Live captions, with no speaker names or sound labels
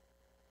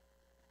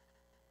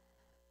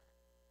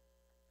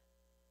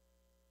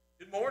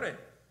Good morning.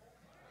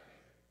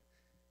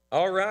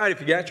 All right, if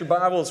you got your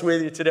Bibles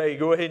with you today,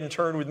 go ahead and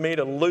turn with me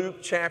to Luke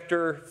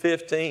chapter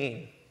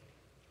 15.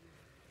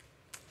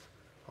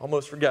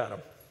 Almost forgot them.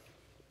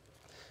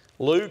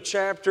 Luke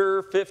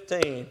chapter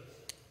 15.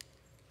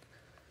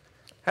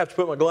 I have to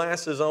put my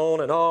glasses on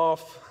and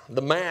off.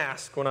 The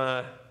mask, when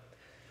I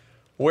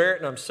wear it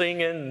and I'm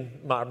singing,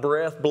 my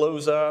breath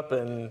blows up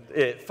and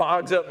it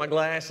fogs up my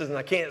glasses and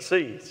I can't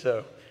see.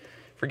 So,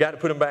 forgot to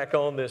put them back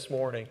on this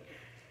morning.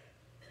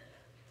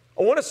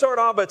 I want to start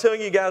off by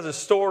telling you guys a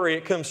story.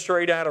 It comes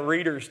straight out of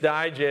Reader's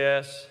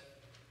Digest.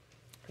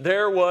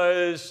 There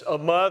was a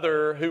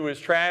mother who was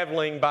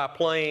traveling by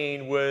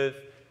plane with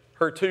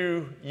her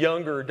two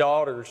younger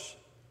daughters.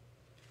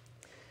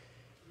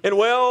 And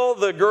well,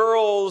 the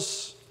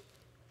girls,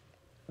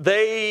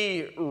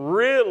 they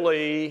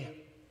really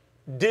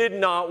did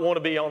not want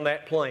to be on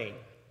that plane.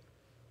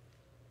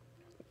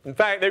 In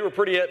fact, they were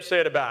pretty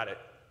upset about it.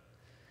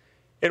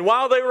 And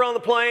while they were on the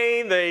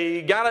plane,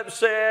 they got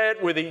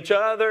upset with each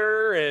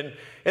other, and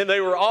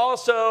they were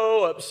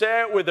also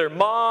upset with their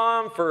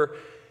mom for,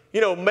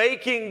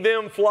 making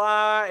them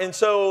fly. And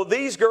so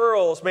these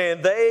girls,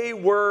 man, they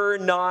were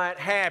not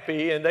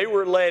happy, and they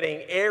were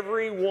letting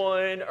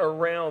everyone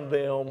around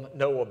them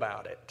know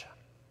about it.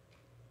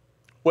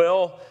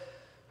 Well,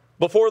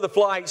 before the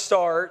flight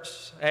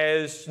starts,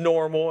 as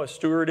normal, a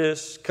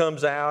stewardess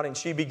comes out and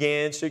she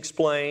begins to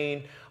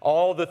explain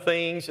all the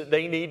things that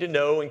they need to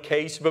know in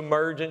case of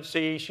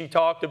emergency. She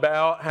talked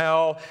about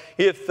how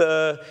if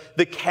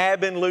the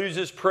cabin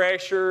loses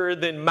pressure,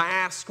 then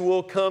masks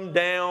will come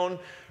down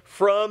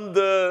from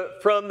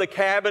the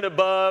cabin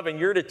above, and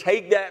you're to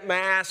take that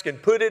mask and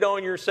put it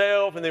on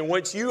yourself, and then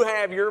once you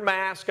have your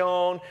mask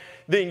on,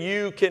 then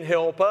you can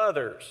help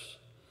others.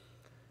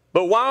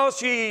 But while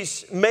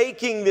she's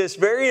making this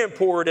very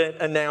important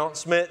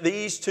announcement,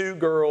 these two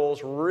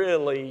girls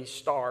really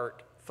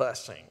start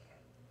fussing.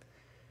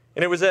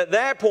 And it was at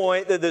that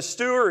point that the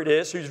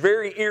stewardess, who's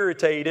very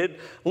irritated,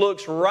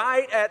 looks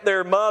right at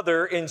their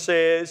mother and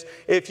says,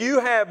 "If you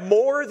have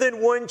more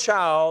than one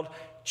child,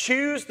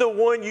 choose the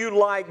one you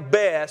like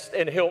best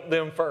and help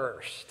them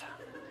first."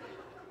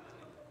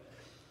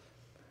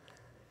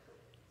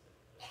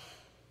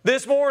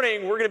 This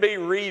morning, we're going to be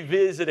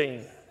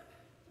revisiting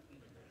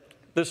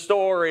the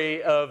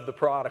story of the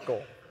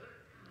prodigal.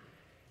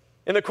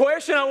 And the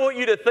question I want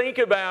you to think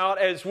about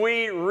as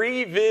we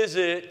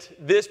revisit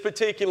this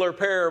particular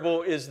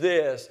parable is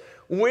this: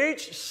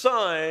 which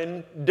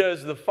son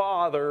does the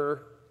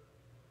father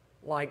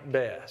like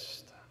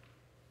best?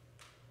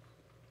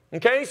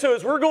 Okay, so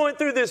as we're going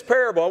through this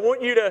parable, I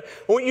want you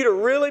to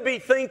really be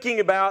thinking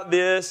about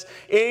this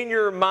in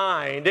your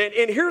mind.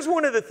 And here's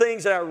one of the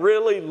things that I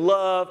really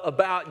love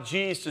about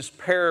Jesus'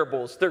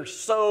 parables. They're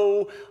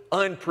so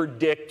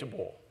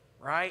unpredictable,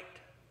 right?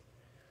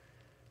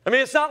 I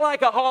mean, it's not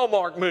like a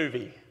Hallmark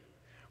movie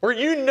where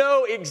you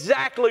know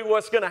exactly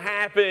what's going to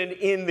happen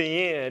in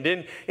the end.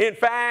 And in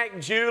fact,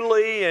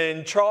 Julie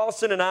and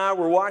Charleston and I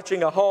were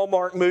watching a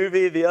Hallmark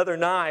movie the other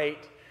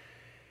night.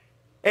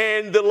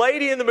 And the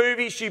lady in the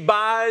movie, she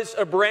buys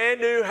a brand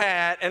new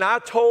hat. And I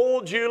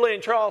told Julie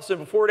and Charleston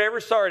before it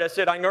ever started, I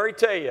said, "I can already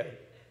tell you,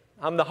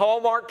 I'm the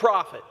Hallmark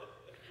prophet."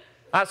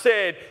 I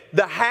said,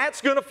 the hat's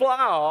going to fly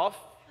off,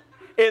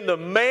 and the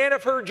man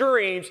of her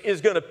dreams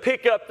is going to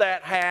pick up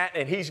that hat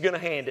and he's going to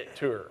hand it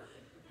to her.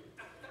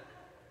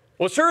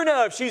 Well, sure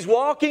enough, she's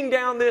walking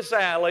down this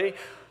alley.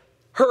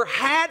 Her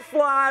hat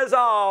flies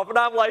off, and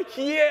I'm like,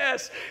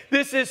 yes,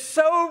 this is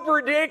so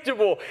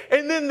predictable.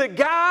 And then the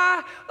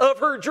guy of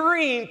her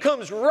dream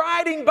comes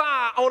riding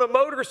by on a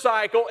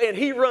motorcycle, and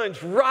he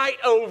runs right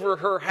over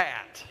her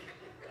hat.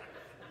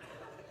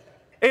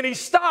 And he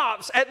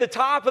stops at the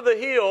top of the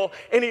hill,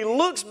 and he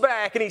looks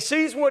back, and he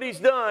sees what he's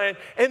done,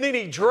 and then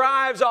he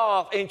drives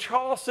off, and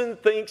Charleston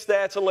thinks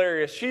that's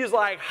hilarious. She's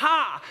like,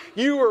 "Ha,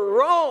 you were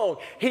wrong.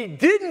 He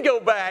didn't go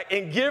back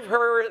and give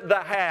her the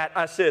hat."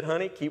 I said,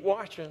 "Honey, keep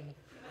watching."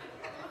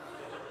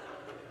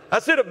 I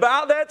said,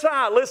 about that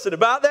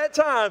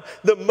time,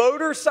 the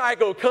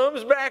motorcycle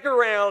comes back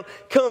around,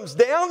 comes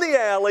down the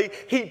alley,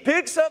 he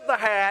picks up the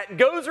hat,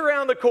 goes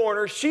around the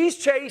corner, she's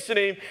chasing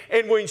him,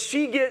 and when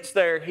she gets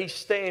there, he's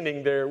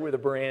standing there with a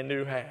brand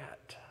new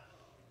hat.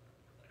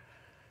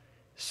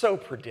 So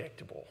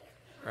predictable,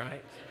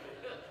 right?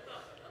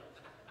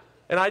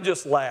 And I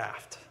just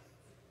laughed.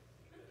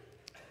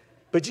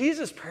 But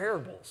Jesus'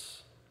 parables,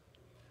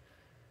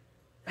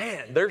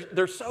 man,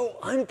 they're so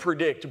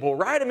unpredictable,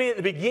 right? I mean, at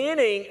the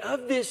beginning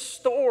of this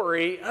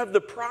story of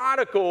the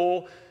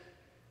prodigal,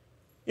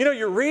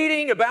 you're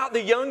reading about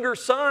the younger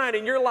son,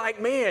 and you're like,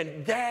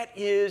 man, that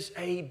is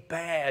a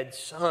bad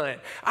son.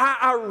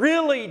 I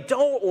really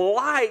don't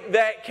like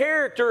that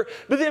character.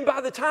 But then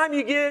by the time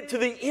you get to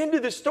the end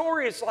of the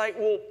story, it's like,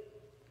 well,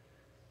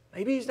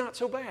 maybe he's not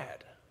so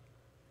bad.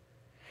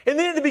 And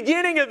then at the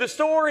beginning of the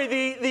story,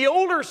 the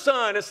older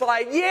son, it's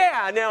like,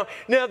 yeah,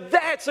 now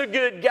that's a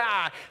good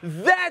guy.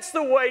 That's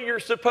the way you're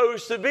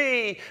supposed to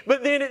be.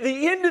 But then at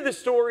the end of the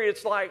story,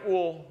 it's like,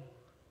 well,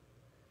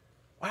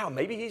 wow,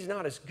 maybe he's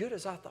not as good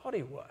as I thought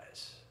he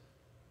was.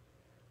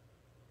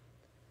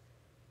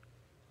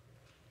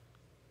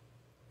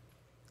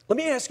 Let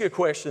me ask you a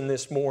question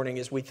this morning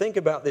as we think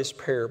about this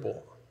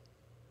parable.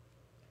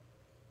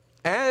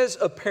 As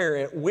a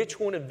parent, which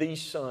one of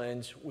these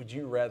sons would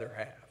you rather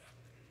have?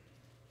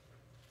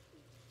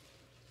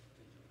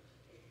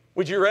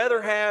 Would you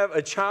rather have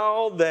a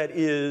child that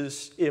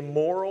is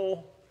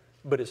immoral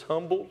but is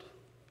humbled?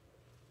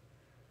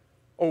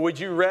 Or would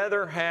you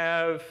rather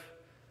have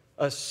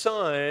a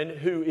son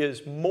who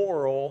is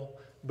moral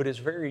but is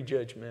very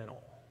judgmental?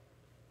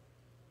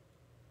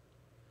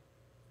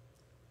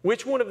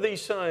 Which one of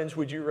these sons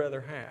would you rather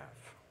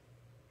have?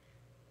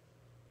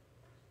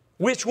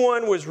 Which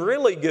one was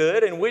really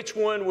good and which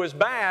one was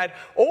bad?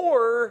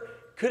 Or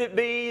could it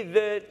be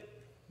that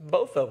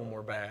both of them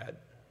were bad?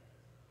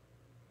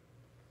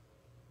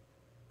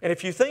 And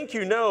if you think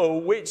you know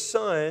which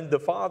son the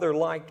father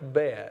liked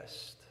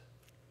best,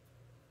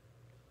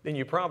 then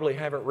you probably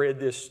haven't read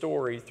this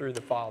story through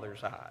the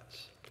father's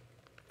eyes.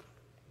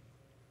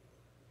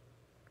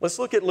 Let's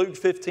look at Luke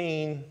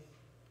 15.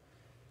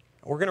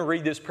 We're going to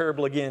read this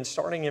parable again,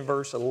 starting in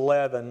verse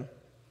 11.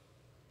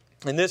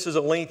 And this is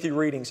a lengthy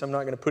reading, so I'm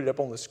not going to put it up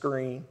on the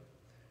screen.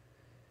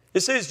 It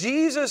says,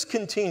 Jesus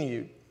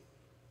continued.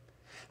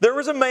 There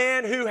was a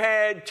man who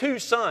had 2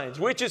 sons,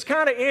 which is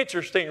kind of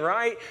interesting,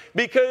 right?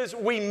 Because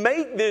we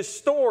make this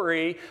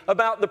story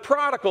about the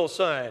prodigal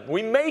son.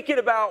 We make it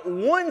about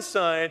one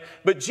son,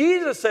 but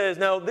Jesus says,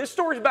 no, this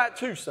story is about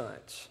 2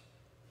 sons.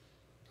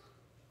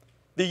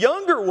 The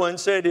younger one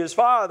said to his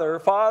father,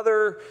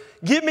 Father,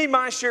 give me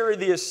my share of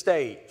the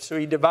estate. So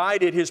he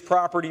divided his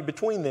property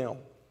between them.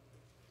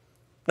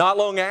 Not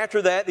long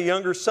after that, the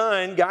younger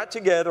son got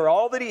together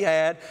all that he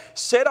had,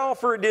 set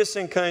off for a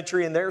distant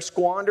country, and there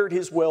squandered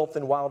his wealth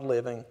in wild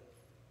living.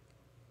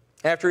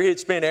 After he had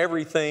spent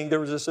everything, there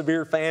was a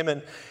severe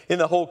famine in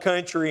the whole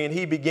country, and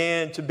he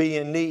began to be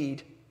in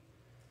need.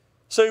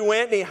 So he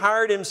went and he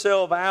hired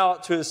himself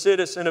out to a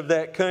citizen of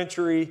that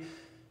country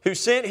who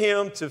sent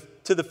him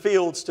to the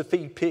fields to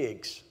feed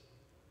pigs.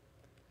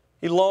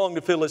 He longed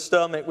to fill his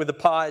stomach with the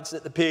pods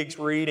that the pigs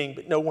were eating,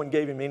 but no one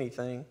gave him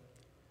anything.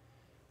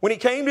 When he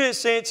came to his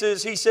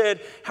senses, he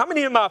said, how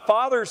many of my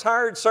father's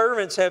hired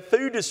servants have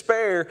food to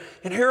spare,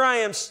 and here I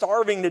am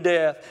starving to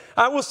death?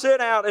 I will set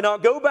out, and I'll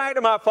go back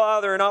to my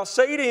father, and I'll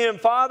say to him,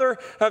 Father,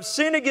 I've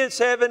sinned against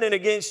heaven and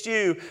against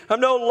you.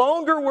 I'm no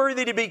longer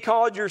worthy to be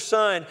called your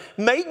son.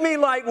 Make me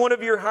like one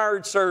of your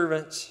hired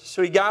servants.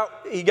 So he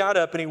got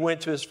up and he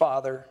went to his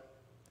father.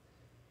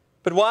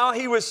 But while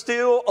he was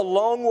still a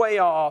long way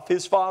off,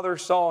 his father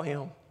saw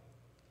him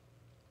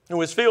and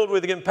was filled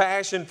with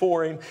compassion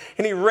for him.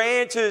 And he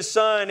ran to his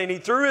son and he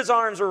threw his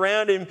arms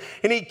around him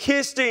and he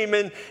kissed him.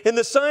 And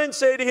the son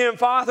said to him,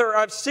 Father,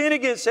 I've sinned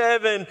against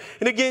heaven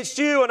and against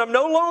you, and I'm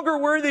no longer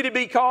worthy to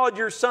be called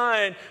your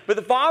son. But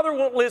the father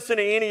won't listen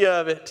to any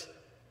of it.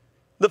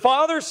 The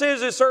father says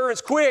to his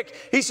servants, quick,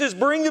 he says,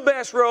 bring the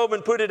best robe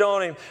and put it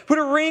on him. Put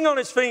a ring on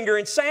his finger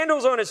and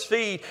sandals on his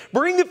feet.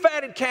 Bring the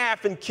fatted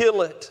calf and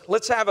kill it.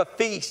 Let's have a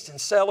feast and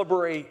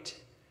celebrate.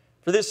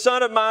 For this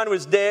son of mine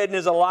was dead and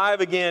is alive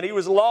again. He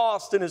was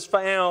lost and is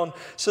found.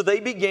 So they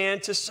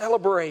began to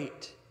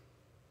celebrate.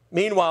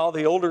 Meanwhile,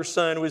 the older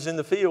son was in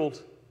the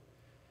field.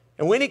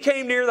 And when he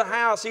came near the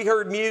house, he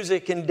heard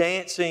music and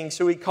dancing.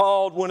 So he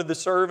called one of the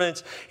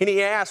servants and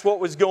he asked what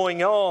was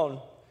going on.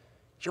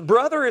 Your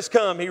brother has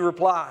come, he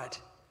replied.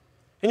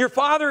 And your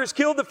father has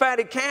killed the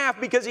fatted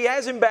calf because he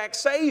has him back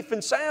safe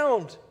and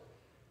sound.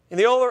 And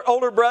the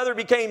older brother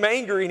became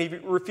angry and he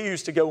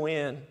refused to go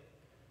in.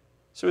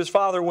 So his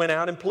father went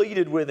out and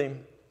pleaded with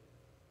him.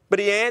 But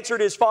he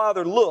answered his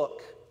father,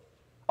 look,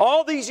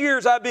 all these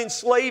years I've been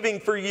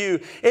slaving for you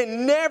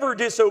and never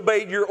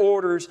disobeyed your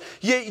orders.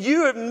 Yet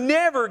you have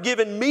never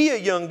given me a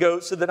young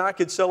goat so that I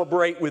could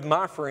celebrate with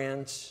my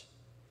friends.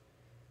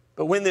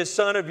 But when this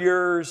son of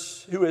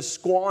yours who has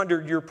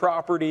squandered your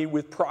property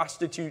with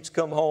prostitutes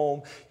come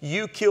home,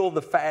 you kill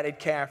the fatted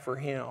calf for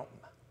him.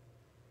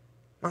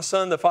 My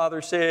son, the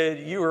father said,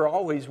 you are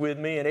always with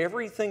me and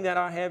everything that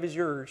I have is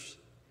yours.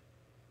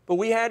 But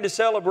we had to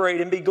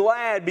celebrate and be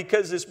glad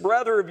because this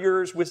brother of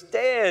yours was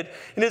dead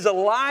and is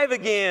alive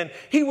again.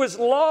 He was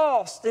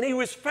lost and he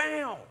was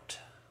found.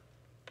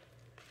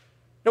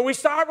 Now we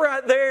stop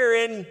right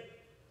there, and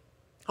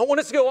I want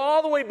us to go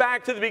all the way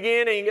back to the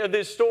beginning of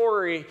this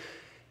story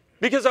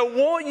because I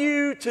want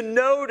you to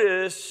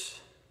notice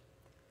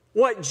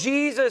what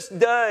Jesus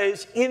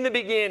does in the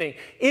beginning.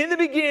 In the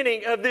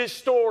beginning of this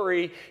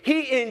story,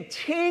 He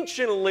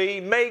intentionally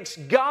makes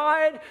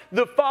God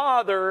the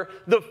Father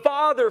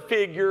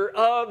figure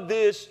of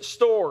this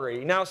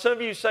story. Now, some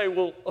of you say,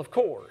 well, of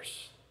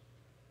course.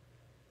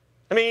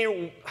 I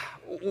mean,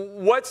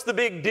 what's the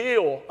big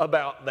deal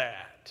about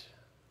that?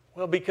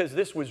 Well, because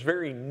this was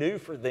very new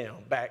for them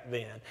back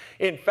then.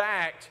 In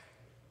fact,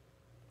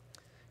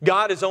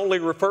 God is only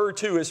referred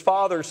to as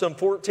Father some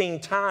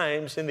 14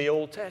 times in the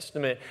Old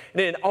Testament.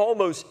 And in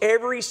almost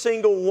every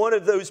single one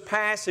of those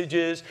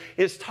passages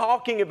is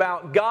talking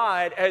about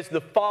God as the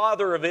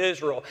Father of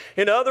Israel.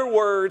 In other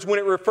words, when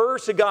it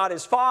refers to God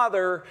as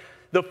Father,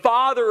 the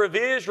father of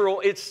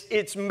Israel,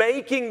 it's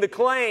making the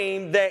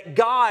claim that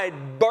God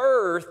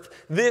birthed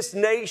this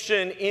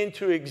nation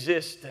into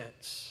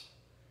existence.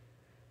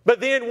 But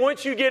then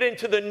once you get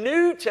into the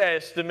New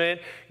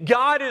Testament,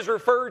 God is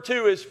referred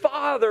to as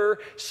Father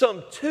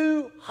some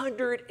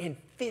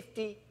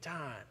 250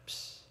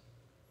 times.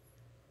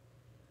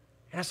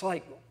 And it's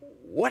like,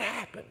 what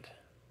happened?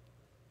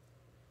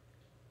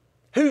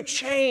 Who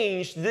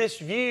changed this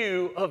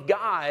view of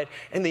God?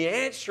 And the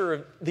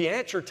answer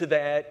to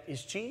that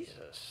is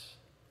Jesus.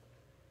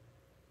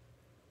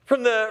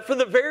 From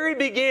the very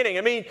beginning,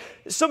 I mean,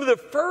 some of the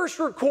first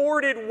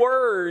recorded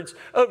words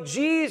of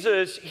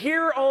Jesus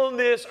here on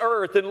this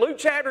earth. In Luke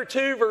chapter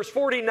 2, verse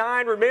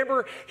 49,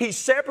 remember, he's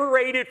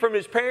separated from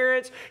his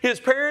parents. His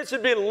parents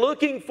have been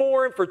looking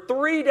for him for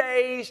 3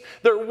 days.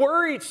 They're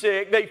worried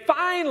sick. They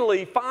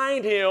finally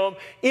find him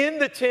in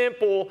the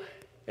temple.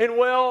 And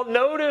well,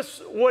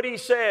 notice what he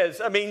says.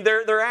 I mean,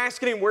 they're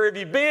asking him, where have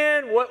you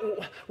been?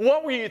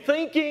 What were you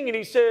thinking? And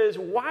he says,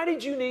 why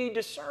did you need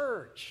to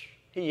search?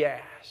 He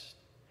asked.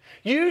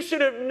 You should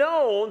have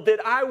known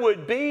that I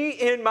would be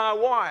in my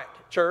what,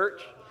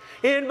 church?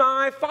 In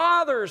my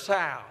Father's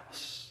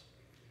house.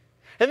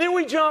 And then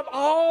we jump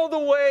all the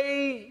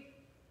way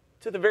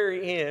to the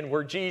very end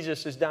where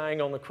Jesus is dying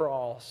on the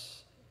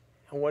cross.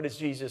 And what does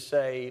Jesus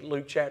say?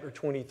 Luke chapter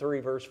 23,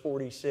 verse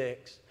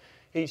 46.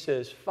 He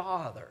says,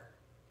 Father,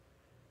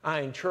 I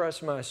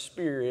entrust my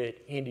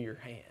spirit into your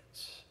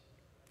hands.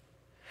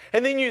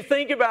 And then you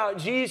think about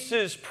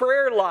Jesus'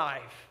 prayer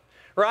life.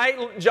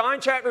 Right? John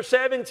chapter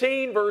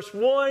 17, verse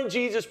 1,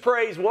 Jesus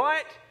prays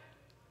what?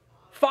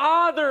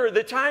 Father,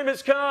 the time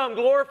has come.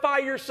 Glorify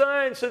your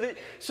Son so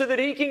that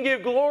He can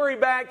give glory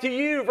back to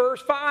you.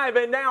 Verse 5,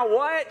 and now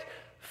what?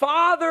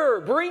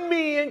 Father, bring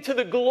me into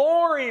the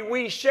glory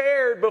we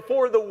shared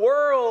before the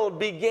world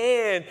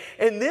began.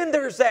 And then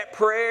there's that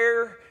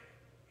prayer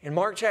in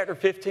Mark chapter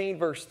 15,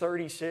 verse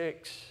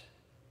 36,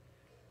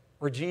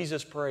 where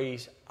Jesus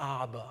prays,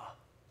 Abba,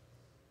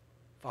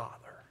 Father.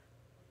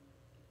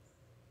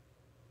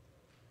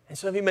 And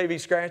some of you may be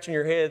scratching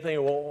your head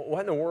thinking, well, what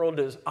in the world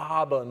does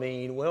Abba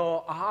mean?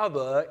 Well,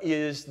 Abba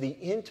is the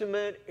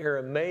intimate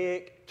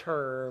Aramaic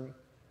term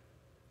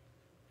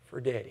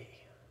for daddy.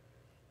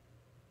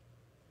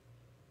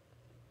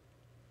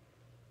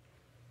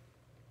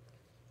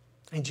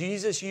 And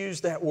Jesus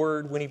used that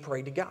word when He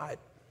prayed to God.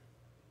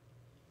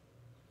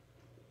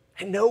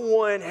 And no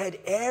one had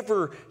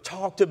ever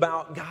talked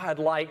about God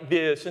like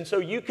this. And so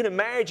you can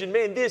imagine,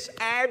 man, this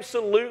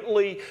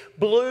absolutely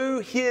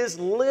blew His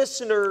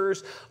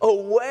listeners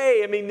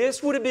away. I mean,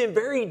 this would have been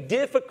very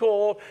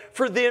difficult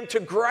for them to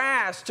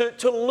grasp,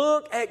 to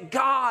look at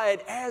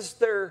God as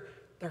their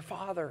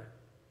Father,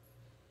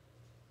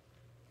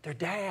 their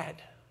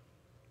dad.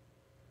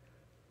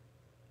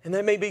 And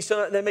that may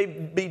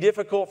be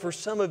difficult for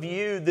some of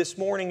you this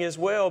morning as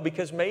well,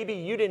 because maybe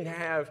you didn't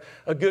have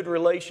a good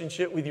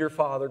relationship with your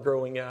father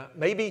growing up.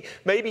 Maybe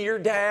your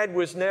dad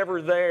was never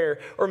there,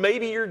 or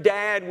maybe your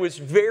dad was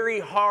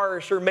very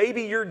harsh, or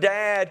maybe your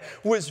dad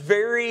was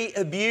very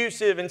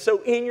abusive. And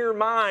so in your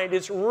mind,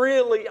 it's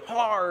really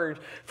hard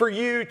for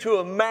you to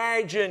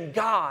imagine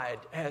God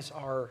as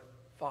our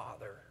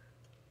Father.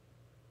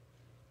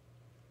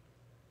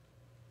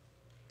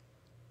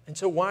 And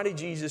so why did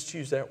Jesus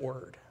choose that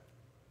word?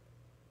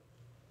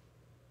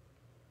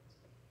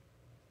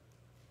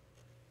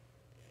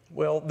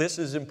 Well, this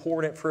is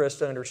important for us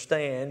to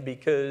understand,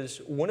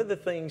 because one of the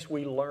things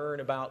we learn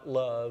about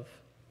love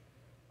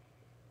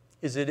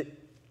is that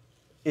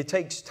it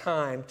takes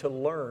time to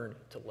learn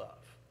to love.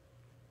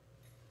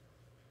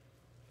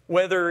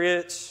 Whether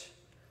it's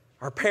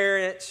our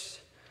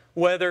parents,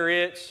 whether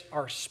it's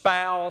our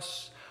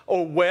spouse,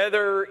 or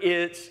whether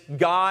it's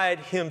God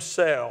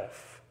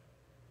Himself,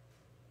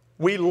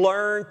 we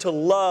learn to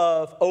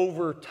love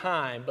over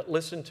time. But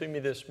listen to me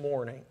this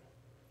morning.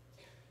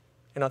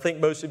 And I think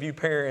most of you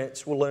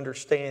parents will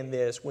understand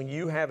this. When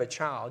you have a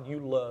child, you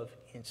love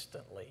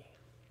instantly.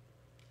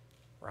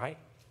 Right?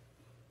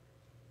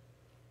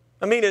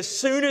 I mean, as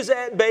soon as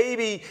that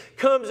baby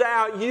comes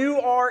out,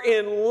 you are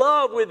in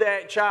love with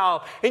that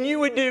child. And you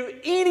would do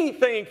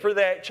anything for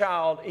that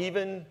child,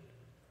 even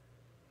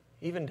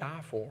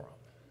die for them.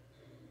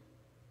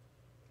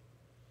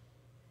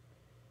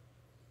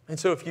 And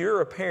so if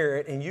you're a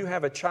parent and you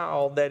have a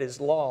child that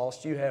is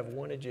lost, you have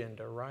one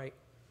agenda, right?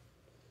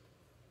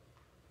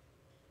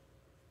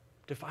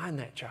 To find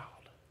that child.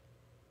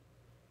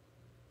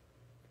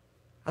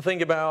 I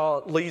think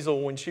about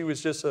Liesel when she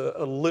was just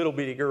a little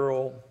bitty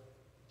girl.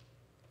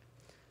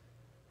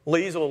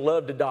 Liesel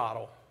loved to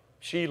dawdle.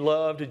 She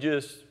loved to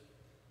just,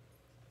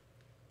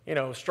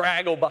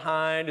 straggle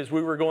behind as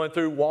we were going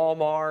through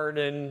Walmart,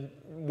 and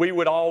we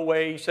would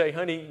always say,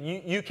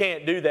 honey, you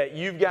can't do that.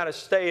 You've got to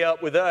stay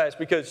up with us,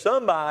 because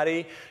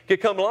somebody could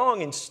come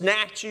along and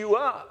snatch you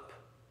up.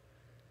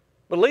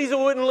 But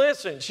Liesel wouldn't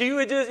listen. She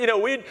would just,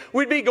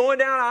 we'd be going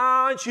down the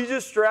aisle and she'd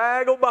just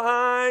straggle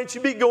behind.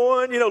 She'd be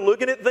going,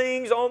 looking at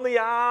things on the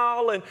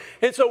aisle.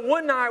 And so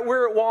one night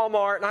we're at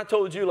Walmart and I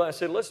told Julie, I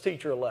said, let's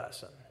teach her a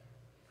lesson.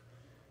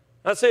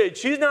 I said,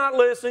 she's not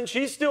listening.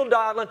 She's still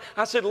dawdling.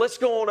 I said, let's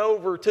go on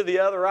over to the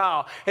other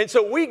aisle. And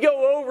so we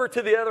go over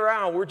to the other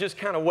aisle. We're just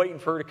kind of waiting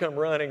for her to come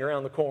running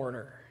around the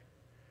corner.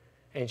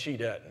 And she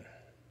doesn't.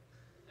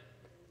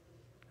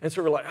 And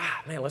so we're like,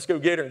 man, let's go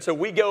get her. And so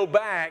we go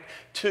back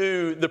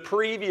to the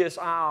previous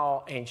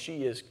aisle, and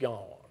she is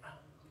gone.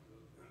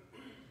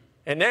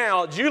 And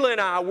now, Julie and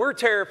I, we're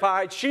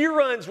terrified. She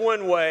runs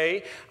one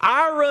way,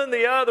 I run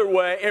the other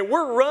way, and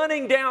we're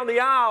running down the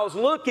aisles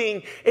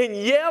looking and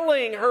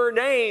yelling her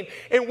name.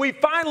 And we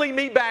finally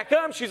meet back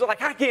up. She's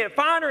like, I can't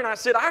find her. And I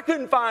said, I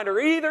couldn't find her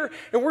either.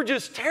 And we're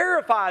just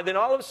terrified. Then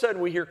all of a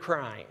sudden, we hear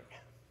crying.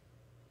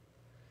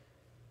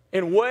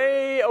 And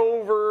way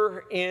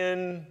over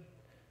in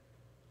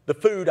the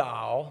food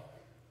aisle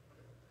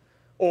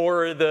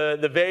or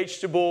the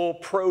vegetable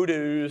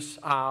produce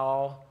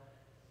aisle,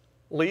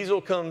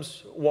 Liesl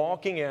comes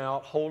walking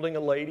out holding a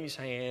lady's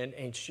hand,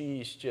 and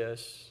she's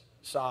just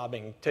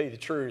sobbing. To tell you the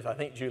truth, I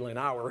think Julie and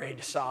I were ready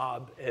to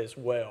sob as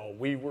well.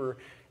 We were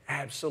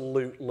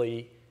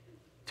absolutely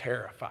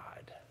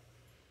terrified.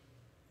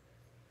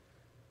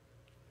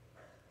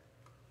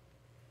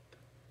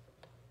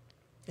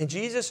 And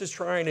Jesus is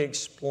trying to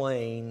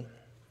explain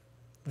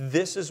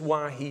this is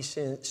why He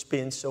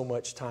spends so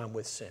much time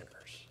with sinners.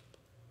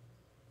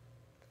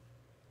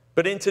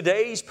 But in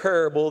today's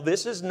parable,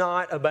 this is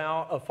not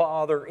about a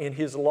father and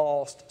his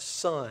lost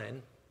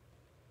son.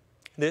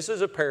 This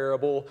is a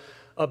parable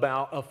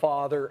about a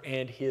father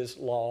and his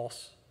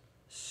lost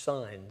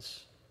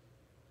sons,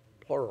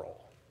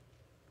 plural.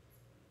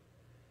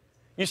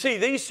 You see,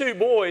 these two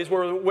boys,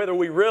 whether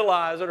we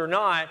realize it or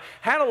not,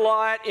 had a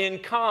lot in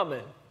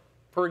common.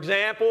 For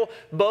example,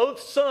 both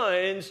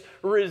sons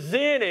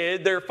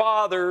resented their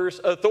father's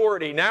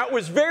authority. Now, it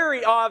was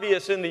very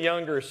obvious in the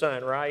younger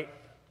son, right?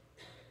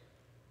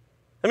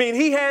 I mean,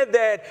 he had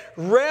that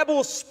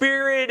rebel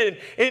spirit, and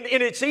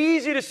it's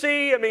easy to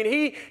see. I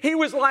mean, he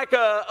was like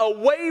a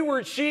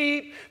wayward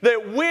sheep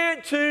that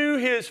went to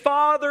his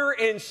father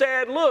and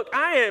said, look,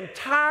 I am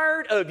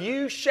tired of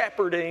you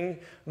shepherding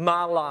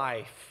my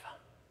life.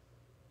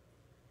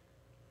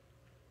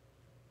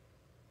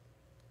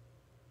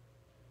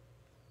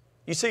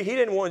 You see, he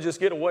didn't want to just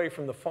get away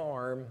from the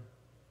farm.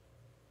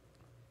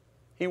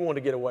 He wanted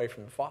to get away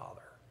from the father.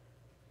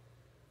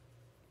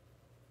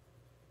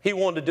 He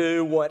wanted to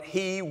do what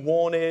he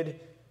wanted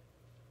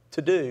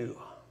to do.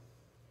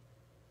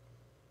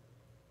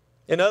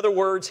 In other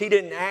words, he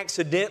didn't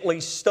accidentally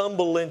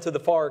stumble into the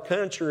far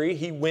country.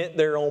 He went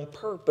there on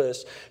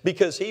purpose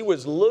because he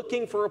was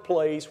looking for a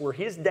place where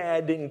his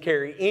dad didn't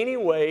carry any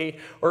weight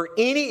or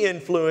any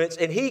influence,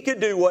 and he could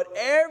do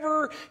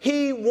whatever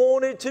he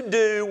wanted to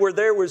do where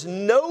there was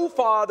no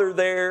father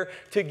there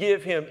to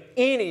give him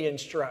any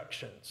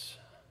instructions.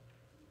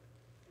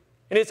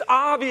 And it's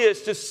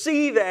obvious to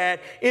see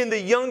that in the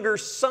younger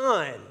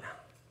son.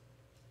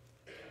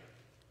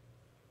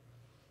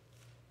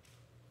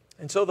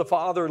 And so the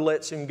father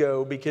lets him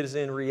go because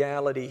in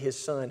reality his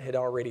son had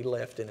already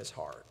left in his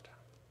heart.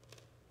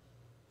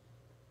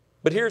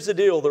 But here's the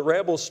deal. The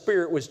rebel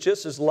spirit was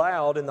just as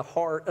loud in the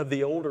heart of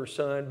the older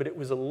son, but it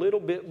was a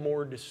little bit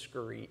more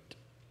discreet.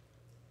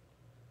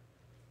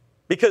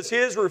 Because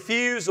his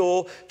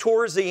refusal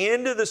towards the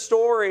end of the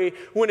story,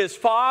 when his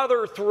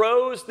father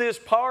throws this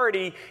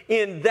party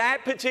in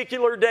that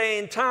particular day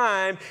and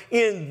time,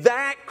 in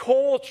that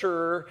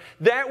culture,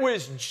 that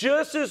was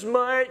just as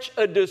much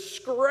a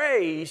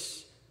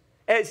disgrace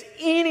as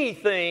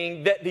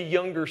anything that the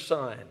younger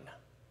son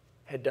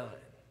had done.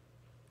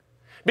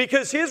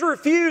 Because his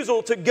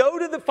refusal to go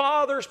to the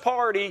father's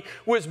party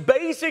was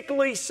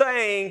basically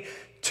saying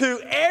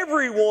to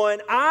everyone,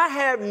 I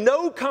have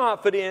no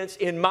confidence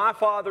in my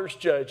father's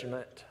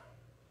judgment.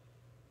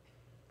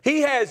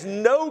 He has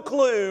no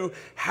clue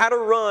how to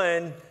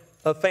run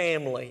a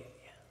family.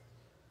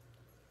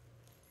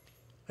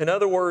 In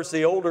other words,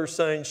 the older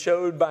son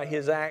showed by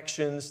his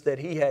actions that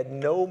he had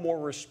no more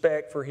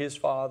respect for his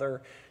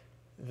father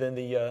than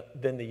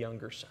the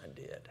younger son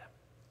did.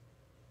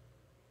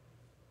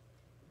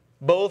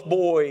 Both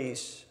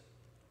boys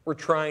were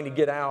trying to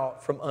get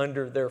out from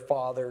under their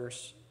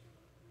father's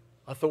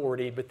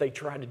authority, but they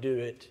tried to do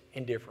it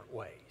in different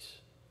ways.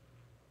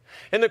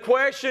 And the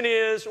question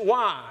is,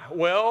 why?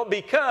 Well,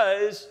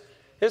 because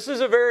this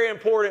is a very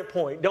important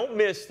point. Don't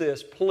miss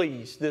this,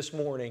 please, this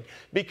morning.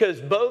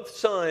 Because both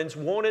sons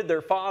wanted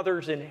their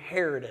father's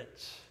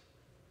inheritance.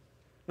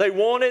 They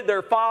wanted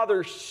their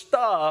father's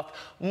stuff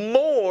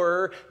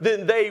more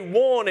than they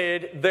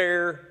wanted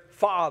their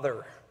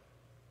father.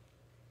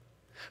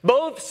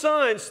 Both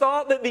sons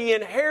thought that the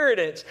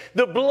inheritance,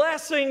 the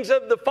blessings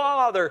of the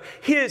father,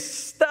 his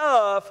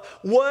stuff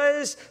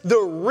was the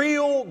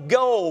real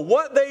goal.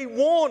 What they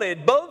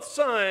wanted, both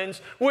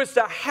sons, was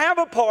to have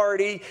a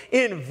party,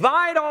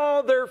 invite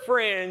all their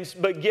friends,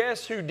 but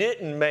guess who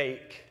didn't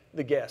make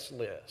the guest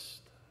list?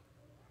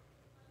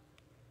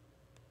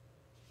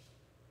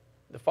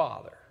 The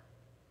father.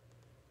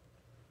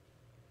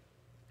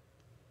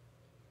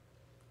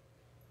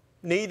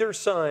 Neither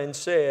son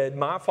said,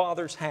 my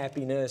father's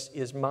happiness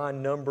is my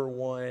number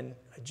one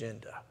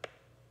agenda.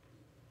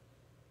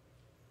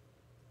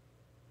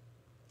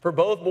 For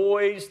both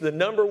boys, the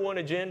number one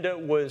agenda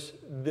was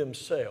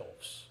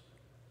themselves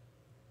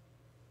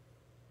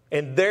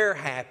and their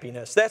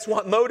happiness. That's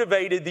what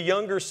motivated the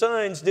younger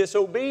son's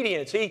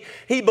disobedience.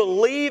 He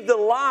believed the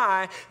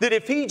lie that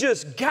if he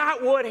just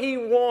got what he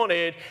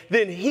wanted,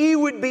 then he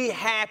would be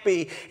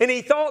happy. And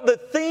he thought, the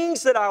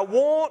things that I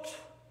want,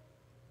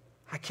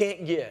 I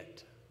can't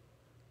get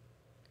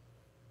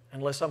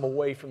unless I'm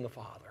away from the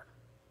Father.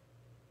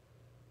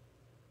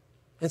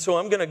 And so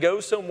I'm going to go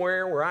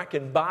somewhere where I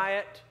can buy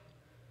it,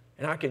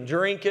 and I can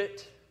drink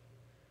it,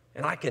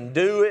 and I can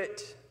do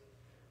it.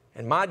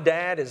 And my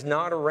dad is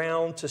not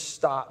around to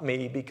stop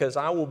me, because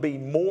I will be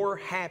more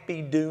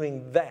happy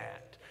doing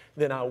that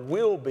than I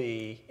will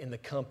be in the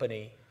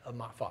company of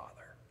my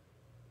Father.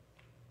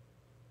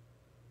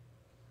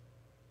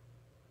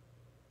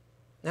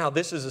 Now,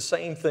 this is the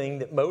same thing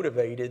that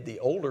motivated the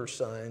older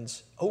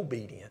son's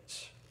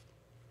obedience.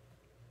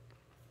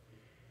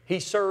 He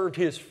served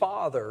his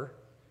father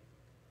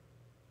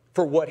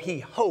for what he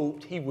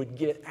hoped he would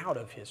get out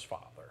of his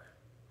father.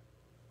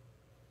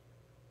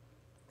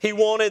 He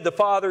wanted the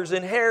father's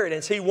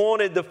inheritance. He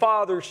wanted the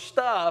father's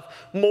stuff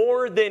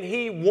more than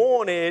he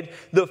wanted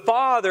the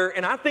father.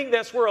 And I think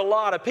that's where a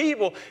lot of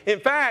people,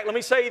 in fact, let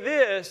me say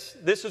this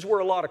is where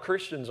a lot of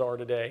Christians are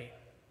today.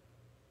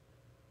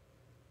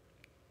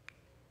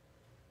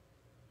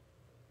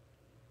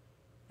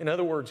 In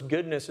other words,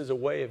 goodness is a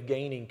way of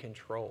gaining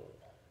control.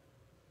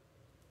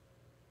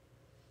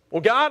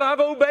 Well, God, I've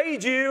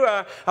obeyed you.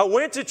 I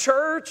went to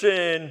church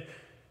and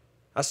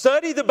I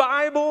studied the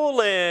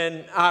Bible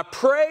and I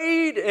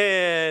prayed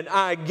and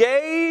I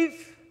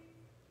gave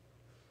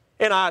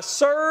and I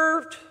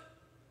served.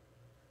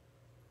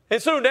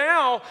 And so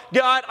now,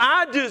 God,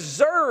 I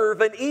deserve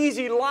an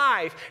easy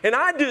life, and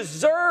I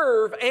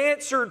deserve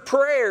answered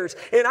prayers,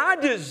 and I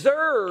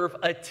deserve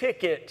a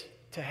ticket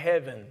to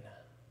heaven.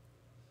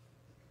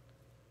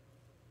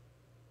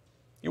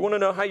 You want to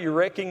know how you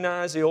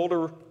recognize the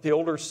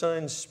older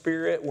son's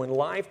spirit when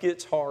life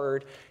gets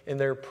hard and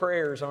their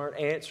prayers aren't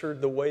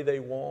answered the way they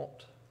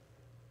want?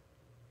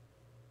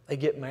 They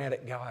get mad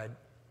at God.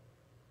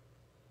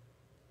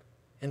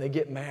 And they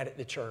get mad at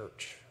the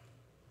church.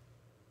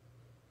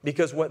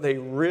 Because what they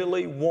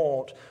really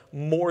want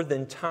more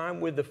than time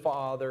with the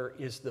Father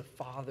is the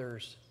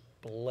Father's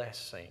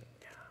blessing.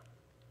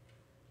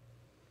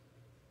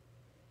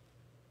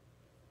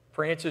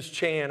 Francis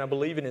Chan, I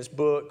believe in his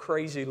book,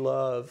 Crazy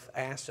Love,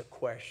 asks a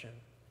question.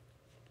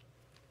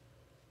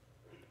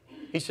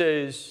 He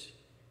says,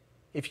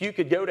 if you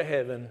could go to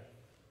heaven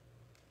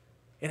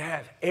and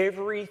have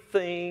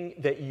everything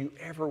that you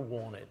ever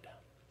wanted,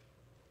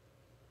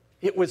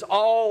 it was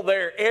all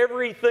there,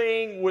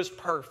 everything was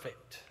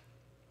perfect.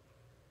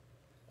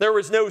 There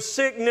was no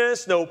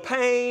sickness, no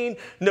pain,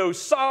 no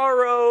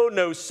sorrow,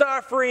 no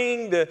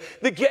suffering. The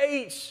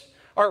gates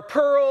are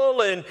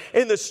pearl and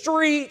the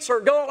streets are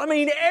gold. I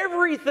mean,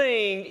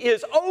 everything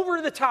is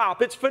over the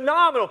top. It's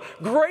phenomenal,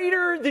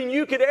 greater than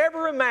you could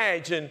ever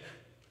imagine.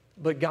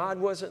 But God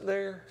wasn't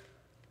there.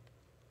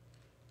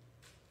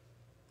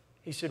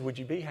 He said, would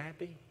you be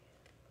happy?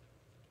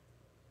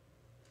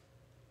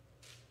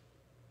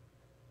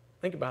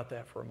 Think about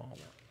that for a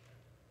moment.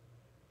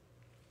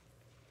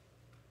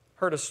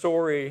 Heard a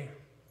story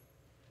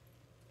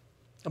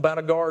about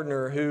a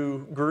gardener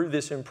who grew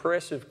this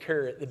impressive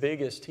carrot, the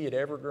biggest he had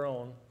ever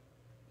grown.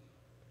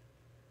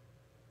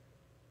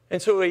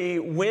 And so he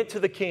went to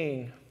the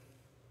king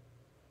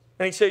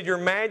and he said, Your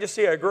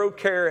Majesty, I grow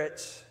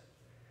carrots.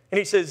 And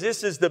he says,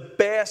 this is the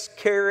best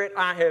carrot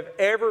I have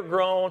ever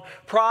grown,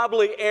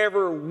 probably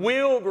ever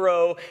will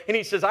grow. And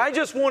he says, I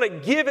just want to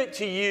give it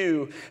to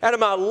you out of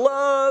my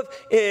love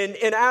and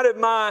out of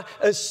my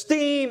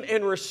esteem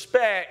and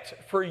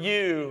respect for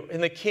you.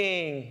 And the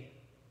king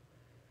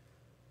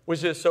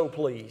was just so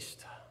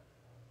pleased.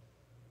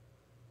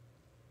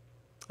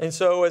 And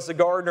so as the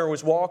gardener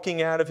was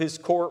walking out of his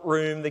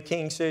courtroom, the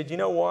king said, you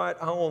know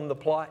what? I own the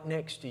plot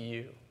next to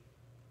you.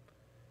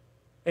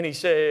 And he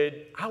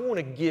said, I want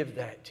to give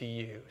that to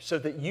you so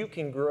that you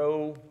can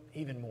grow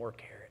even more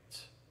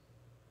carrots.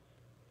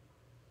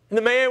 And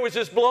the man was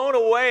just blown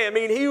away. I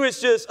mean, he was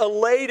just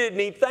elated,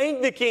 and he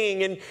thanked the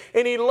king,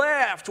 and he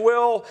left.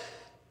 Well,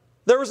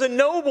 there was a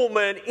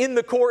nobleman in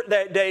the court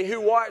that day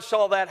who watched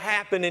all that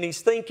happen, and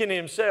he's thinking to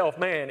himself,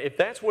 man, if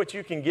that's what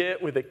you can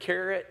get with a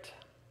carrot,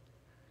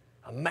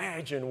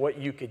 imagine what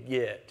you could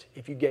get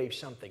if you gave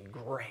something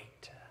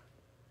great.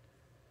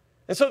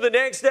 And so the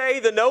next day,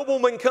 the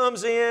nobleman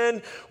comes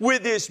in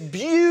with this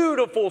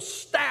beautiful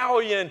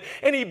stallion,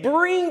 and he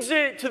brings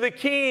it to the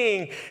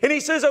king. And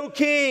he says, "O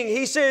king,"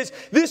 he says,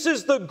 "this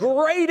is the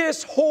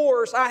greatest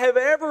horse I have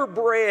ever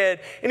bred."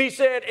 And he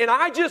said, "and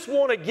I just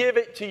want to give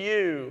it to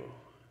you."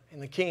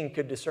 And the king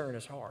could discern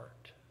his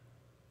heart.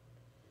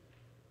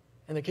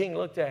 And the king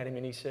looked at him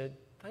and he said,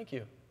 "Thank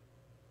you."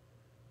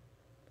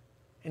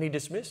 And he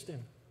dismissed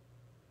him.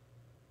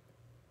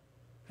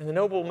 And the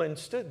nobleman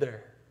stood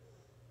there.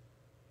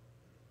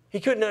 He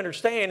couldn't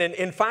understand.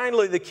 And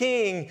finally the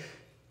king,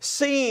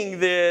 seeing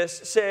this,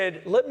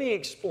 said, "Let me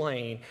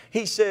explain."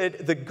 He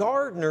said, "The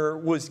gardener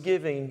was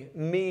giving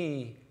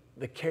me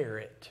the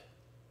carrot.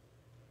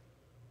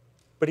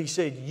 But he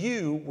said,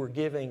 you were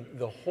giving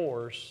the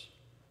horse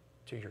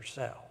to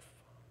yourself.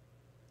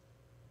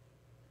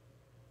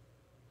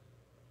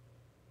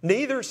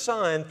 Neither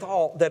son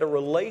thought that a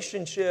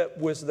relationship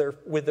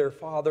with their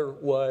father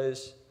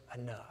was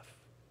enough.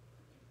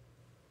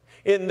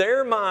 In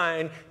their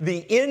mind,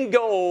 the end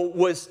goal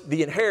was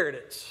the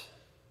inheritance.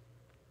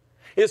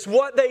 It's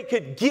what they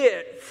could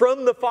get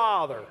from the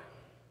father.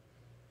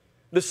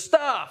 The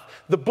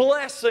stuff, the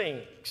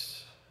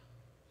blessings.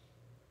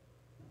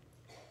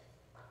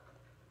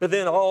 But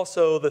then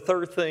also the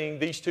third thing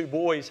these two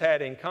boys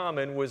had in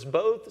common was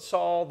both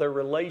saw their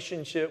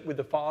relationship with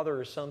the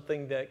father as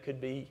something that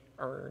could be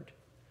earned.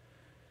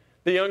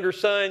 The younger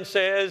son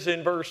says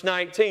in verse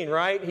 19,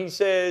 right? He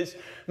says,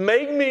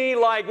 make me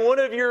like one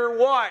of your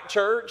what,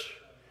 church?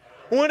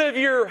 One of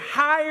your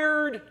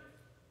hired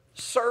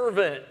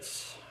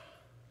servants.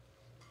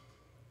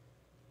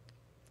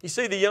 You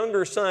see, the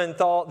younger son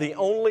thought the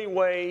only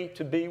way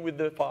to be with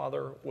the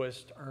father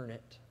was to earn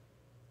it.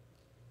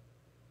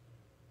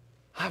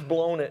 I've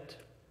blown it.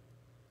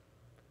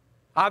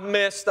 I've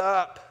messed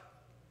up.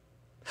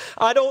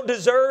 I don't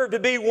deserve to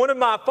be one of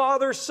my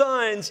father's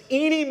sons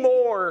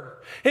anymore.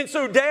 And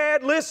so,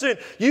 Dad, listen,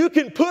 you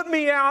can put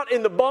me out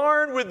in the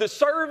barn with the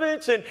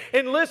servants and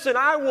listen,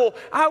 I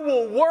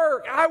will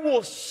work, I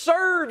will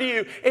serve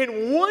you.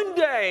 And one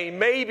day,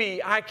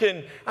 maybe I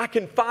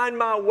can find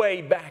my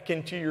way back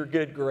into your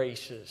good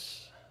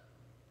graces.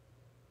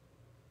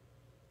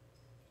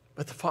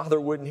 But the father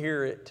wouldn't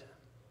hear it.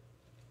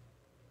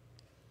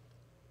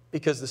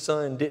 Because the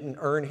son didn't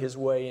earn his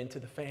way into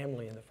the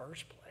family in the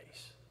first place.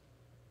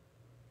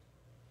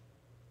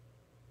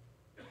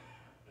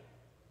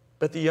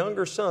 But the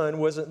younger son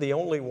wasn't the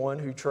only one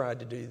who tried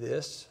to do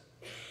this.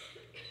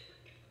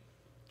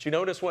 Did you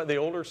notice what the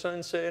older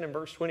son said in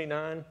verse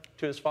 29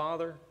 to his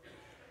father?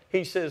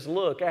 He says,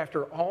 look,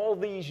 after all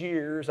these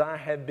years I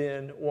have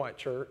been, what,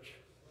 church?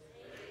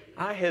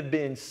 I have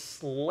been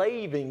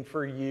slaving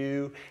for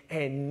you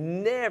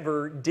and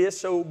never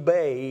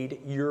disobeyed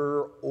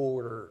your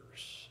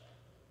orders.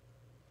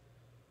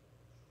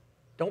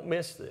 Don't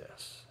miss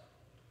this.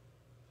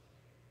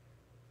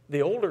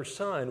 The older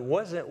son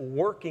wasn't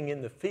working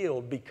in the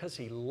field because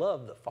he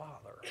loved the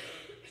father.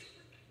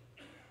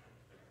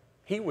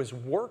 He was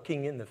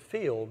working in the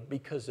field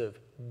because of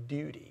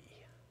duty.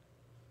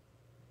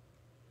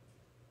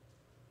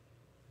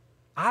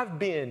 I've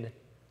been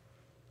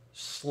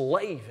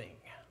slaving.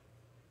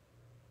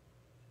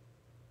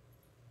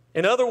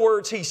 In other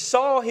words, he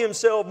saw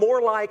himself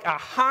more like a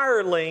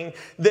hireling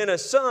than a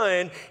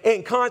son,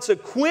 and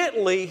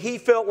consequently, he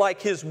felt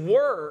like his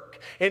work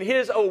and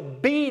his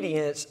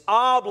obedience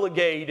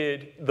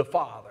obligated the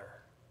father.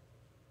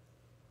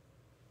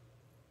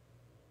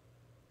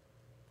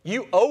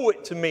 You owe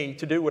it to me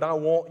to do what I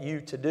want you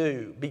to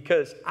do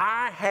because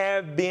I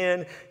have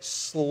been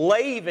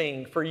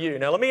slaving for you.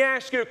 Now, let me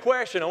ask you a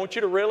question. I want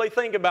you to really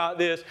think about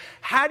this.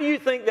 How do you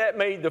think that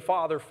made the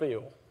father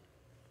feel?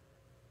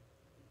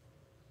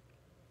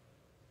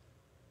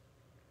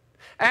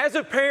 As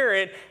a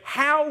parent,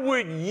 how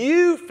would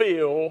you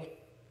feel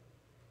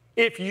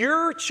if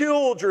your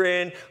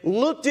children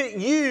looked at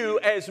you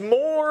as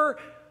more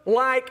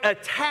like a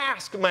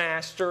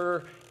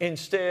taskmaster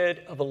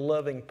instead of a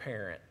loving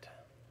parent?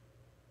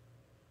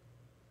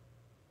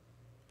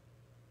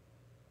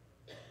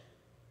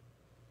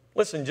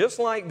 Listen, just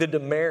like the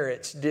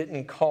demerits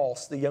didn't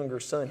cost the younger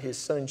son his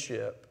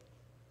sonship,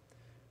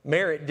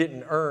 merit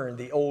didn't earn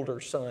the older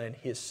son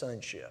his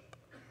sonship.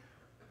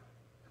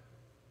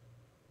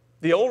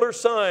 The older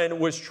son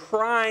was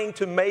trying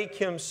to make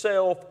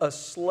himself a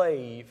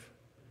slave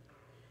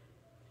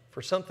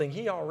for something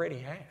he already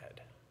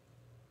had.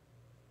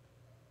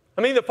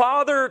 I mean, the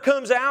father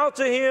comes out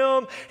to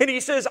him and he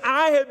says,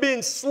 I have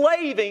been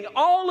slaving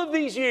all of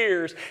these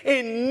years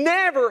and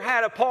never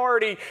had a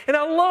party. And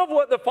I love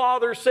what the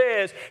father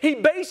says. He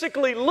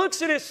basically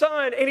looks at his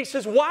son and he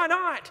says, why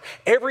not?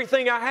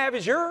 Everything I have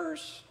is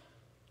yours.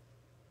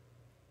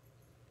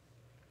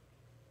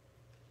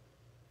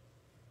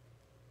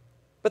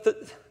 But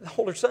the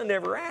older son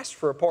never asked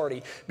for a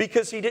party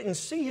because he didn't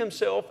see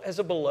himself as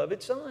a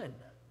beloved son.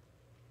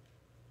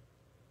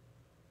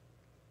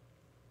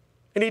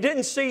 And he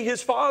didn't see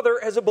his father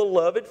as a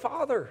beloved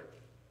father.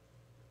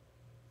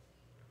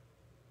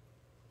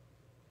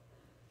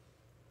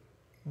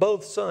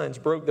 Both sons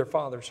broke their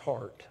father's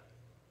heart.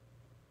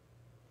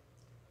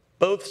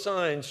 Both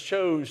sons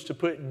chose to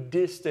put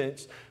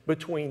distance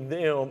between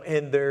them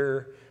and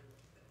their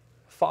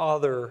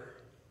father.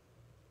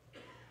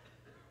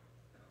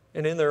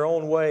 And in their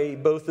own way,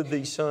 both of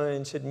these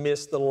sons had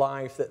missed the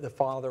life that the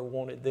father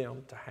wanted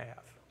them to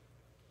have.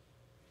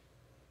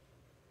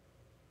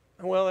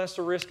 And well, that's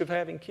the risk of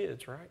having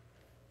kids, right?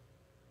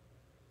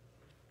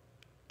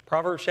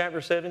 Proverbs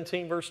chapter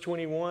 17, verse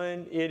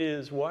 21, it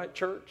is what,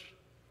 church?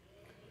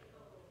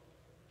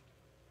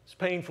 It's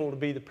painful to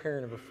be the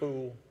parent of a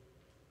fool.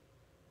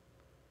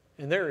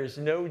 And there is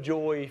no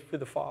joy for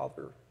the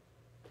father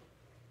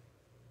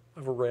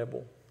of a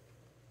rebel.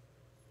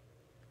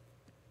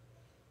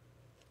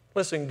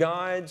 Listen,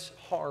 God's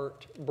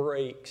heart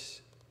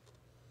breaks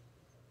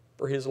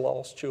for His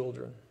lost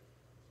children.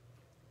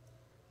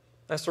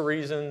 That's the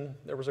reason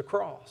there was a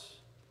cross.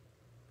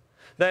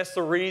 That's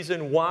the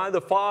reason why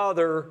the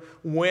Father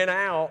went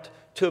out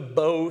to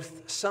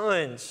both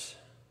sons.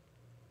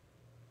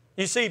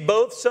 You see,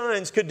 both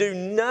sons could do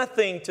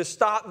nothing to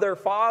stop their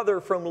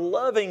father from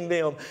loving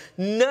them.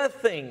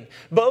 Nothing.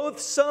 Both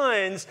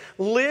sons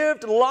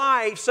lived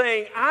life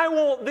saying, I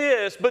want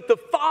this, but the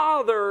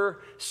Father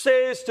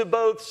says to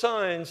both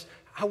sons,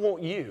 I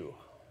want you.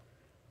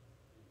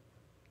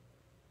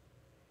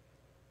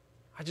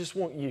 I just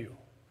want you.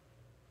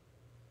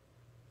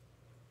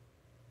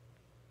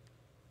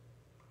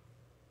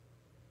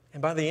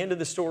 And by the end of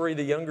the story,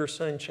 the younger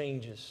son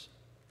changes.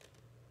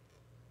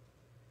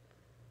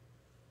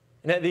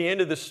 And at the end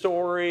of the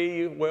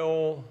story,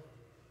 well,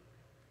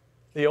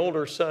 the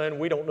older son,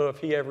 we don't know if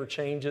he ever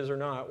changes or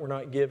not. We're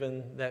not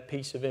given that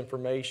piece of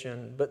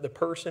information. But the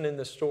person in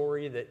the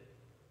story that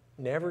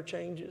never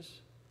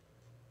changes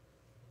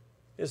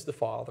is the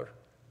Father.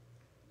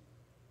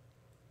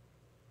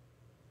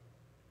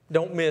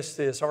 Don't miss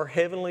this. Our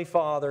Heavenly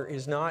Father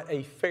is not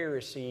a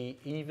Pharisee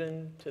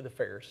even to the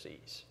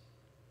Pharisees.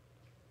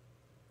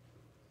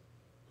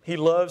 He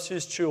loves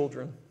His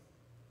children.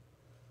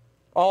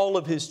 All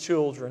of His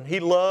children. He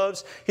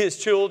loves His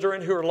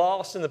children who are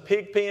lost in the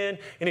pig pen,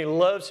 and He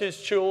loves His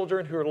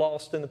children who are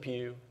lost in the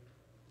pew.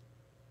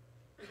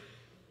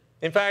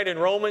 In fact, in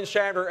Romans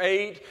chapter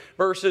 8,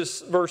 verse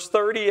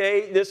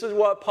 38, this is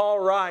what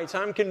Paul writes.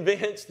 I'm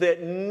convinced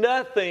that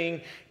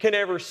nothing can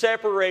ever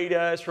separate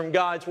us from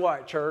God's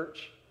what,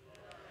 church?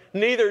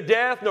 Neither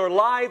death nor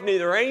life,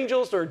 neither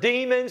angels nor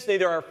demons,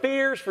 neither our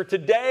fears for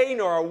today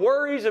nor our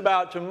worries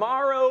about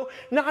tomorrow,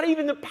 not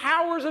even the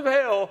powers of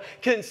hell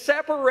can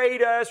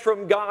separate us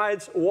from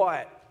God's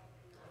what?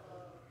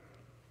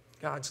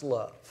 God's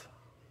love.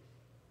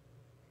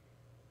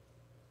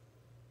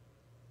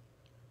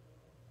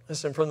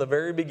 Listen, from the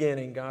very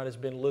beginning, God has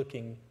been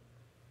looking,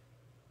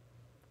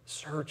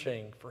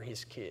 searching for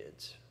His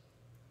kids.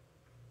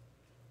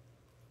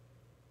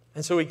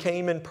 And so He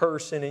came in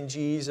person in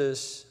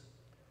Jesus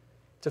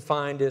to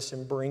find us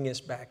and bring us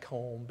back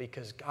home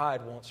because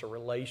God wants a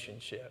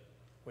relationship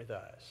with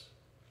us.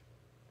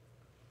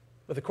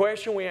 But the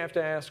question we have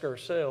to ask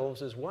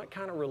ourselves is, what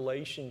kind of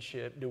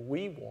relationship do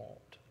we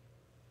want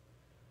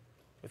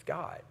with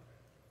God?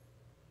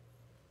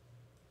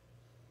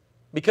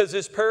 Because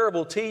this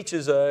parable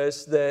teaches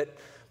us that,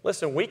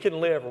 listen, we can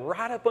live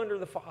right up under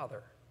the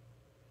Father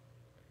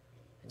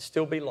and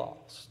still be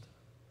lost.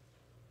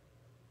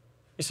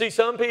 You see,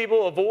 some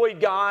people avoid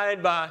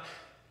God by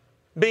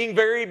being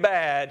very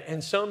bad,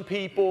 and some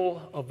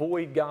people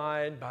avoid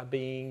God by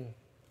being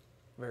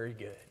very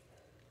good.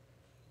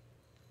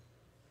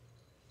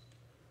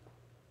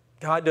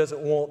 God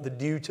doesn't want the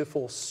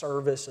dutiful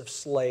service of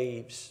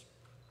slaves.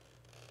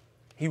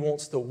 He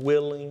wants the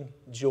willing,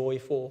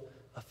 joyful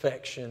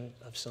affection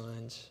of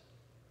sons.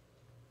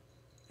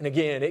 And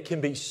again, it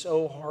can be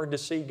so hard to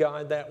see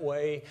God that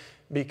way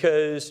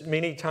because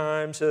many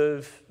times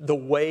of the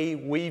way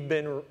we've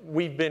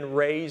been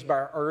raised by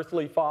our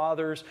earthly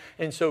fathers.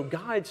 And so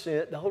God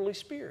sent the Holy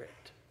Spirit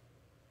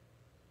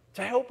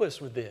to help us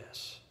with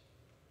this.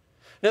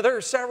 Now, there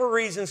are several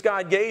reasons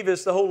God gave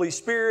us the Holy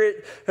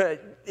Spirit.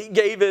 He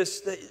gave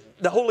us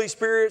the Holy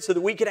Spirit so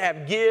that we could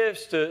have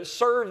gifts to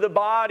serve the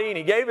body. And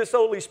He gave us the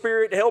Holy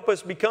Spirit to help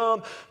us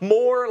become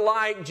more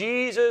like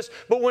Jesus.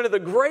 But one of the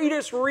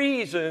greatest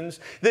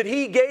reasons that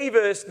He gave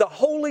us the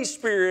Holy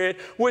Spirit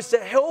was to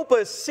help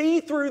us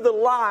see through the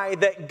lie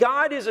that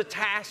God is a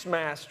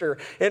taskmaster.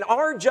 And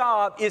our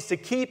job is to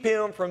keep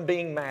Him from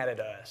being mad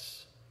at us.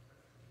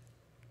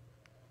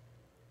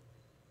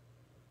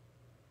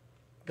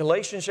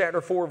 Galatians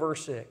chapter 4,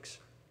 verse 6.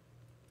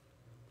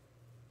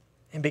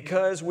 And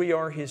because we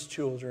are His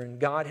children,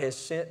 God has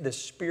sent the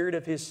Spirit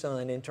of His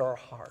Son into our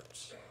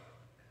hearts,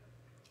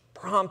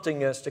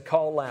 prompting us to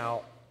call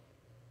out,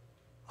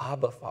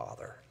 Abba,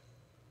 Father.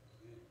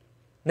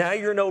 Now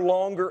you're no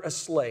longer a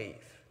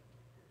slave,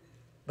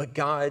 but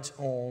God's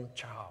own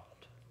child.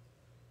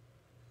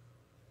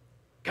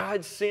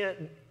 God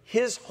sent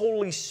His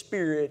Holy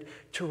Spirit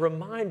to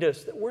remind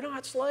us that we're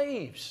not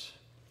slaves.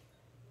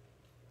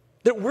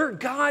 That we're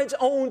God's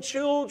own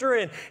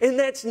children. And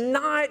that's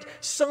not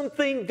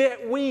something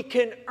that we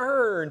can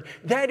earn.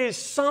 That is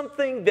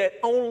something that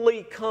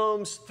only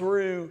comes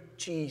through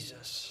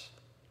Jesus.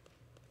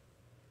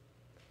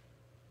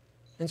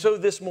 And so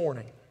this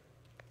morning,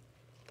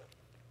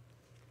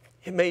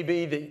 it may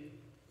be that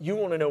you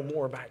want to know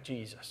more about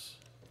Jesus.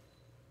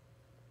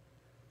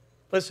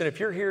 Listen, if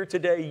you're here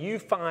today, you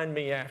find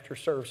me after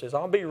services.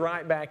 I'll be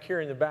right back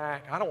here in the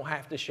back. I don't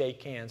have to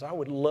shake hands. I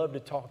would love to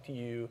talk to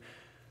you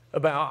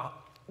about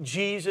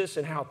Jesus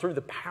and how through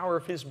the power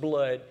of His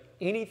blood,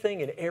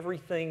 anything and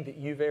everything that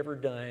you've ever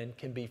done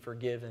can be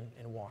forgiven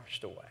and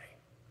washed away.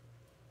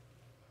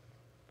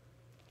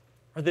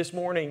 Or this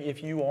morning,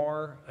 if you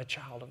are a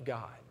child of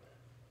God,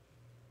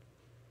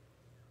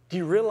 do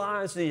you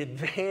realize the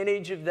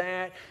advantage of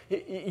that?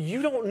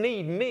 You don't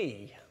need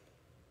me.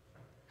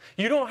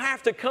 You don't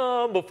have to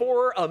come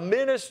before a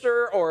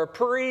minister or a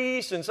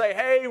priest and say,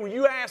 hey, will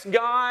you ask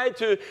God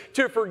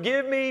to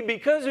forgive me?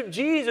 Because of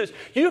Jesus,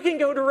 you can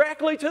go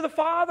directly to the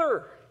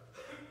Father.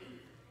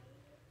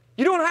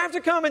 You don't have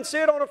to come and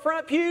sit on a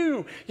front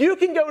pew. You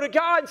can go to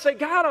God and say,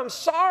 God, I'm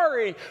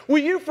sorry. Will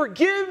you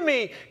forgive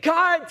me?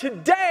 God,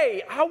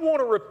 today I want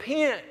to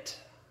repent.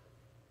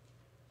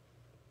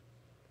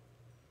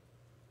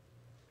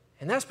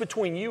 And that's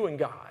between you and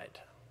God.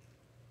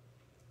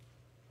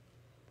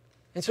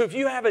 And so if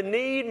you have a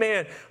need,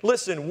 man,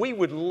 listen, we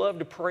would love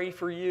to pray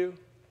for you.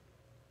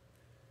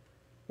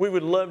 We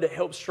would love to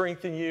help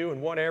strengthen you in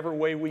whatever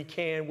way we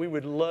can. We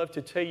would love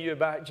to tell you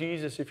about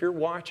Jesus. If you're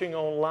watching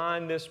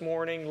online this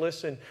morning,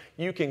 listen,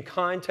 you can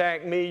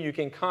contact me. You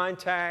can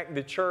contact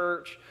the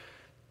church,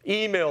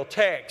 email,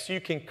 text.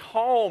 You can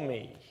call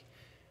me.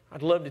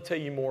 I'd love to tell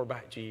you more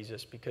about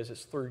Jesus because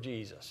it's through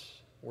Jesus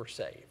we're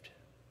saved.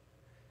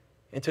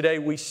 And today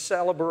we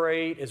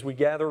celebrate as we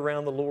gather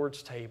around the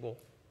Lord's table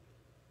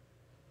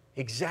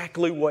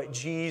exactly what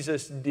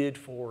Jesus did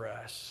for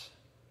us.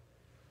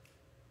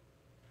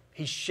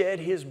 He shed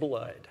His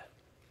blood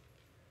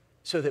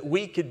so that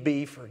we could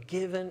be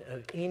forgiven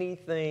of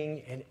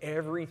anything and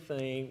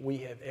everything we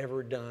have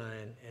ever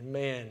done. And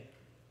man,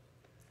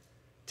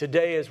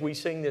 today as we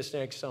sing this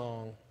next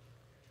song,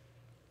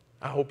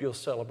 I hope you'll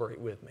celebrate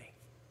with me.